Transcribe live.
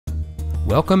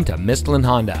Welcome to Mistlin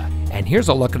Honda, and here's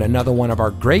a look at another one of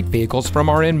our great vehicles from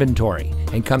our inventory,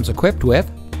 and comes equipped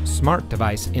with smart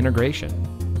device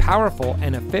integration, powerful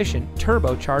and efficient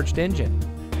turbocharged engine,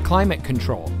 climate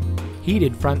control,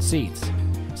 heated front seats,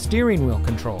 steering wheel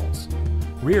controls,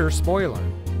 rear spoiler,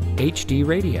 HD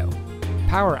radio,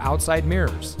 power outside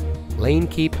mirrors, lane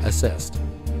keep assist,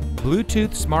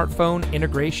 Bluetooth smartphone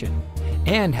integration,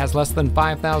 and has less than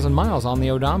 5,000 miles on the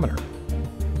odometer.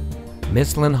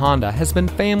 Mistlin Honda has been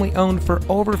family-owned for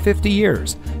over 50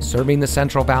 years, serving the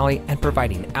Central Valley and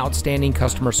providing outstanding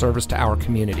customer service to our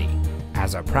community.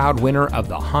 As a proud winner of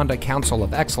the Honda Council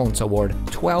of Excellence Award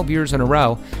 12 years in a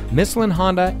row, Mistlin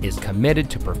Honda is committed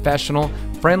to professional,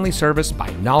 friendly service by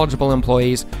knowledgeable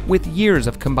employees with years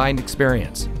of combined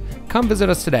experience. Come visit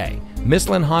us today.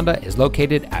 Mistlin Honda is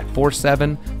located at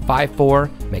 4754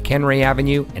 McHenry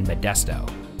Avenue in Modesto.